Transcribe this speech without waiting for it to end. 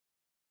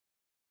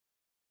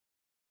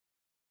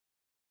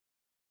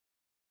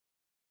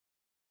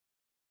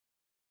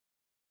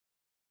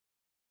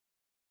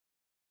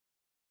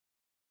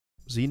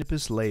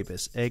Xenopus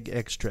Laevis egg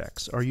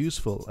extracts are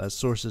useful as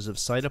sources of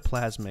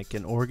cytoplasmic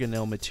and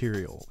organelle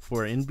material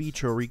for in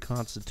vitro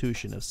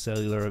reconstitution of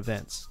cellular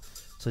events,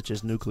 such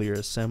as nuclear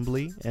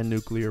assembly and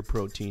nuclear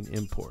protein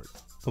import.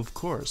 Of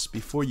course,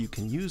 before you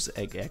can use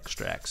egg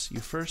extracts, you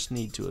first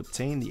need to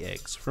obtain the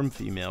eggs from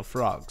female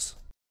frogs.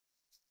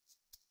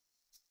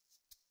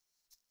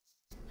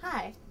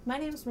 Hi, my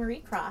name is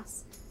Maureen,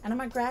 and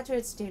I'm a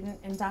graduate student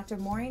in Dr.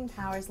 Maureen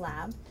Power's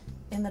lab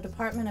in the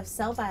Department of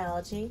Cell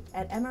Biology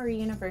at Emory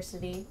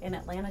University in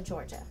Atlanta,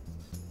 Georgia.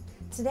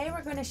 Today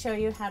we're going to show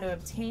you how to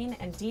obtain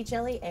and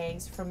dejelly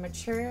eggs from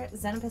mature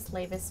Xenopus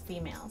Laevis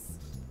females.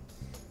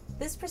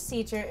 This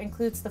procedure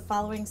includes the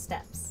following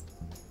steps: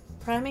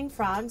 priming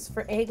frogs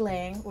for egg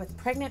laying with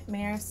pregnant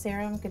mare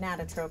serum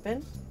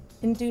gonadotropin,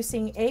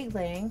 inducing egg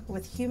laying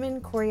with human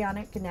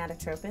chorionic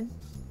gonadotropin,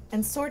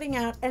 and sorting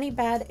out any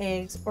bad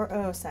eggs or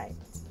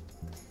oocytes.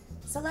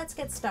 So let's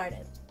get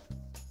started.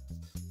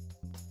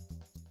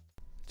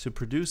 To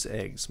produce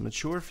eggs,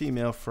 mature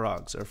female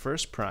frogs are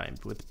first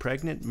primed with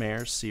pregnant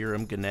mare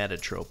serum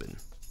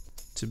gonadotropin.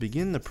 To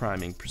begin the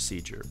priming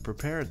procedure,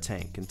 prepare a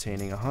tank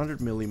containing 100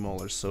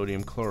 millimolar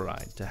sodium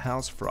chloride to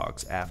house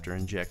frogs after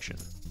injection.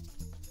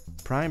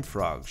 Primed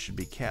frogs should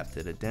be kept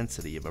at a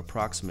density of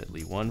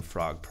approximately 1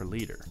 frog per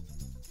liter.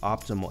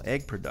 Optimal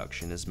egg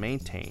production is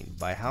maintained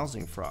by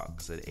housing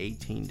frogs at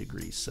 18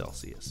 degrees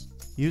Celsius.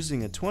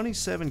 Using a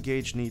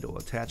 27-gauge needle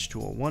attached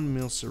to a 1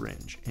 ml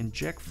syringe,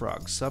 inject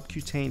frogs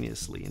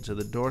subcutaneously into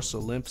the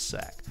dorsal lymph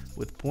sac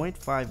with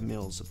 0.5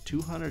 ml of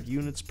 200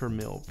 units per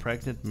ml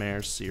pregnant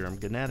mare serum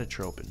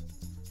gonadotropin.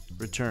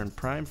 Return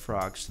primed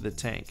frogs to the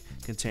tank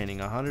containing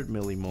 100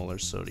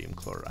 millimolar sodium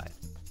chloride.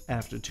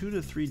 After 2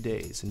 to 3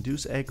 days,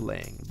 induce egg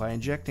laying by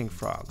injecting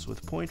frogs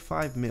with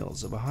 0.5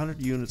 ml of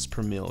 100 units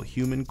per ml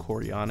human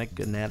chorionic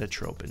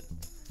gonadotropin.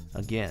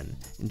 Again,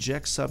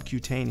 inject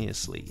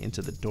subcutaneously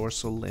into the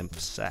dorsal lymph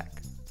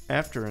sac.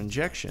 After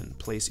injection,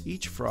 place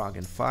each frog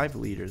in 5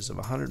 liters of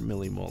 100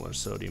 millimolar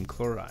sodium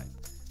chloride.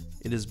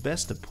 It is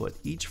best to put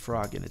each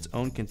frog in its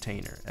own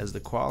container, as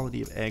the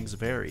quality of eggs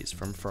varies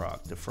from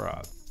frog to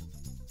frog.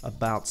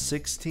 About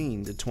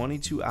 16 to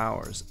 22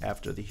 hours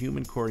after the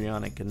human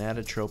chorionic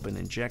gonadotropin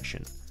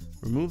injection,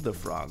 remove the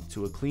frog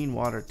to a clean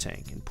water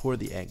tank and pour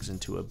the eggs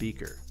into a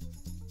beaker.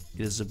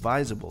 It is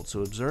advisable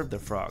to observe the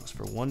frogs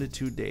for 1 to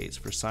 2 days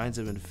for signs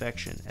of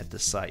infection at the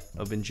site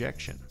of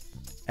injection.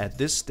 At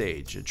this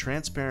stage, a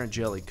transparent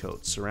jelly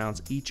coat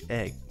surrounds each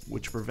egg,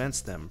 which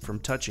prevents them from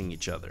touching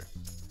each other.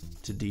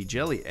 To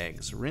dejelly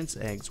eggs, rinse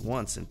eggs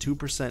once in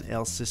 2%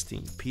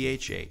 L-cysteine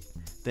pH 8,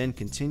 then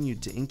continue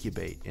to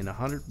incubate in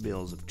 100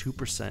 ml of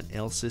 2%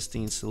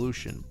 L-cysteine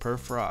solution per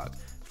frog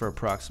for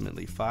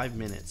approximately 5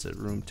 minutes at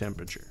room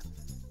temperature.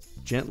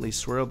 Gently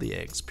swirl the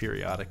eggs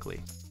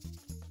periodically.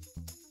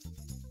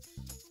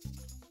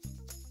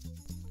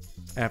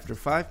 After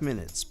 5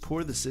 minutes,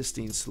 pour the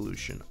cysteine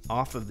solution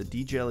off of the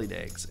dejellied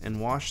eggs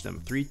and wash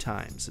them 3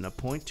 times in a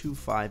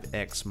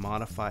 0.25x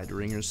modified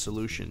Ringer's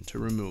solution to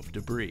remove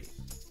debris.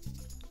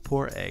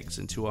 Pour eggs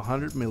into a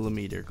 100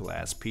 mm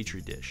glass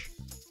petri dish.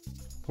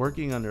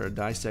 Working under a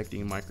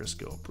dissecting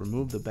microscope,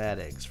 remove the bad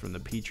eggs from the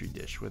petri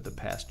dish with a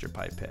pasture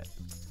pipette.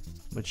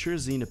 Mature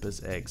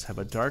Xenopus eggs have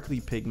a darkly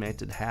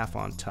pigmented half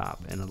on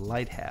top and a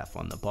light half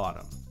on the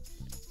bottom.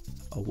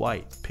 A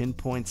white,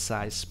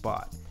 pinpoint-sized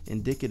spot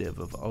indicative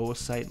of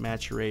oocyte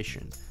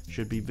maturation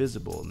should be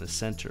visible in the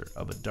center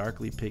of a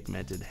darkly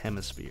pigmented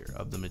hemisphere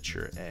of the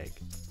mature egg.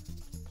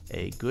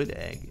 A good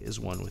egg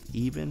is one with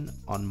even,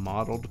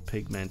 unmottled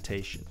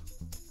pigmentation.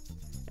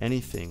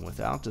 Anything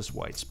without this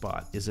white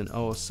spot is an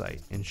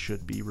oocyte and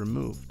should be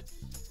removed.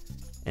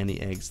 Any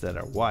eggs that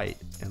are white,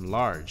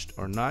 enlarged,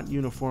 or not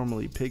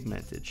uniformly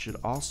pigmented should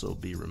also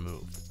be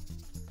removed.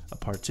 A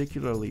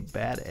particularly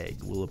bad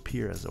egg will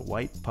appear as a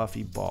white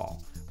puffy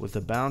ball with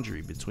the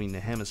boundary between the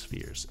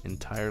hemispheres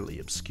entirely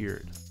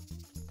obscured.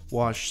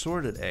 Wash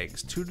sorted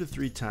eggs 2 to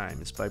 3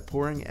 times by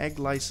pouring egg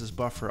lysis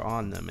buffer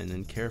on them and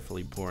then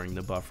carefully pouring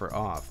the buffer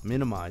off,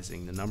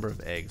 minimizing the number of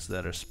eggs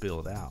that are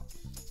spilled out.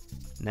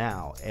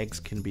 Now,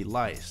 eggs can be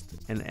lysed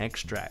and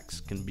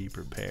extracts can be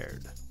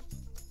prepared.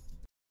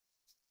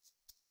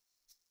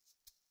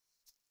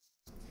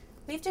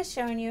 We've just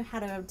shown you how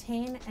to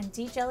obtain and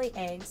dejelly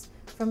eggs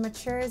from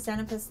mature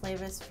Xenopus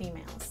Laevis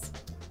females.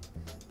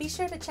 Be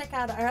sure to check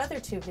out our other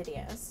 2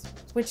 videos,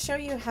 which show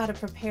you how to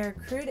prepare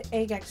crude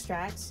egg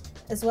extracts,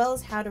 as well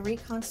as how to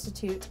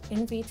reconstitute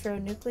in vitro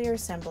nuclear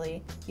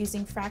assembly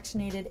using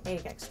fractionated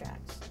egg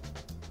extracts.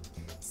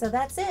 So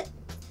that's it!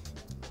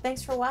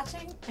 Thanks for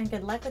watching, and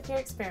good luck with your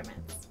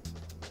experiments!